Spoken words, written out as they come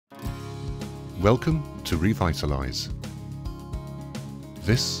Welcome to Revitalise.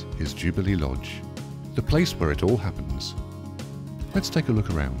 This is Jubilee Lodge, the place where it all happens. Let's take a look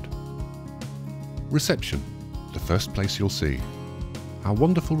around. Reception, the first place you'll see. Our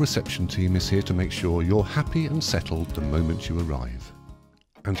wonderful reception team is here to make sure you're happy and settled the moment you arrive.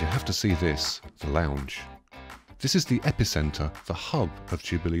 And you have to see this, the lounge. This is the epicentre, the hub of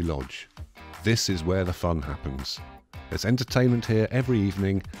Jubilee Lodge. This is where the fun happens. There's entertainment here every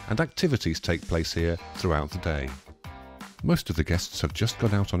evening and activities take place here throughout the day. Most of the guests have just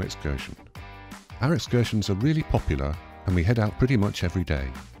gone out on excursion. Our excursions are really popular and we head out pretty much every day.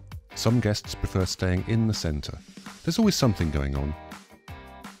 Some guests prefer staying in the centre. There's always something going on.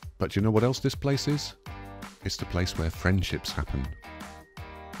 But you know what else this place is? It's the place where friendships happen.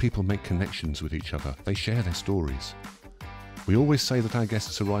 People make connections with each other. They share their stories. We always say that our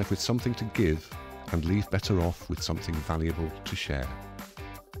guests arrive with something to give and leave better off with something valuable to share.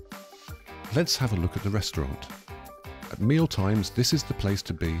 Let's have a look at the restaurant. At meal times, this is the place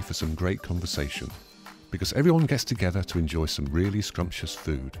to be for some great conversation, because everyone gets together to enjoy some really scrumptious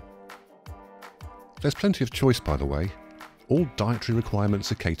food. There's plenty of choice, by the way. All dietary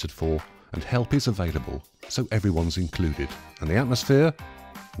requirements are catered for and help is available, so everyone's included. And the atmosphere?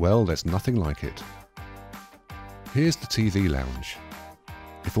 Well, there's nothing like it. Here's the TV lounge.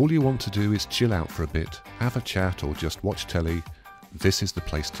 If all you want to do is chill out for a bit, have a chat or just watch telly, this is the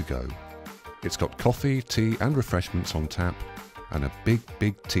place to go. It's got coffee, tea and refreshments on tap and a big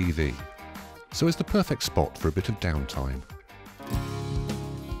TV. So it's the perfect spot for a bit of downtime.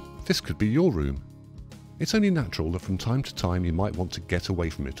 This could be your room. It's only natural that from time to time you might want to get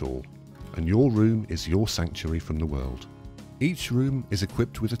away from it all, and your room is your sanctuary from the world. Each room is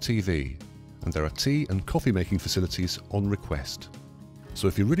equipped with a TV, and there are tea and coffee making facilities on request. So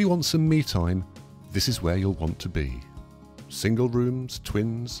if you really want some me time, this is where you'll want to be. Single rooms,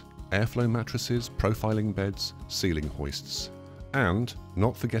 twins, airflow mattresses, profiling beds, ceiling hoists. And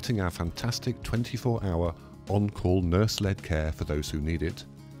not forgetting our fantastic 24-hour on-call nurse-led care for those who need it.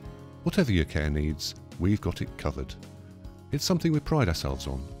 Whatever your care needs, we've got it covered. It's something we pride ourselves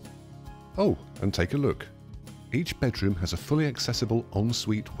on. Oh, and take a look. Each bedroom has a fully accessible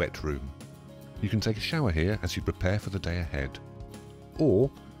ensuite wet room. You can take a shower here as you prepare for the day ahead,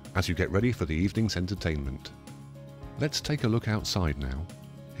 or as you get ready for the evening's entertainment. Let's take a look outside now.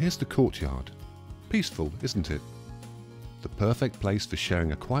 Here's the courtyard. Peaceful, isn't it? The perfect place for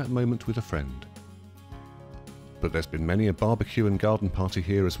sharing a quiet moment with a friend. But there's been many a barbecue and garden party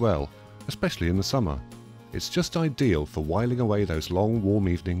here as well, especially in the summer. It's just ideal for whiling away those long, warm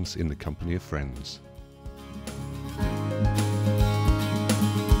evenings in the company of friends.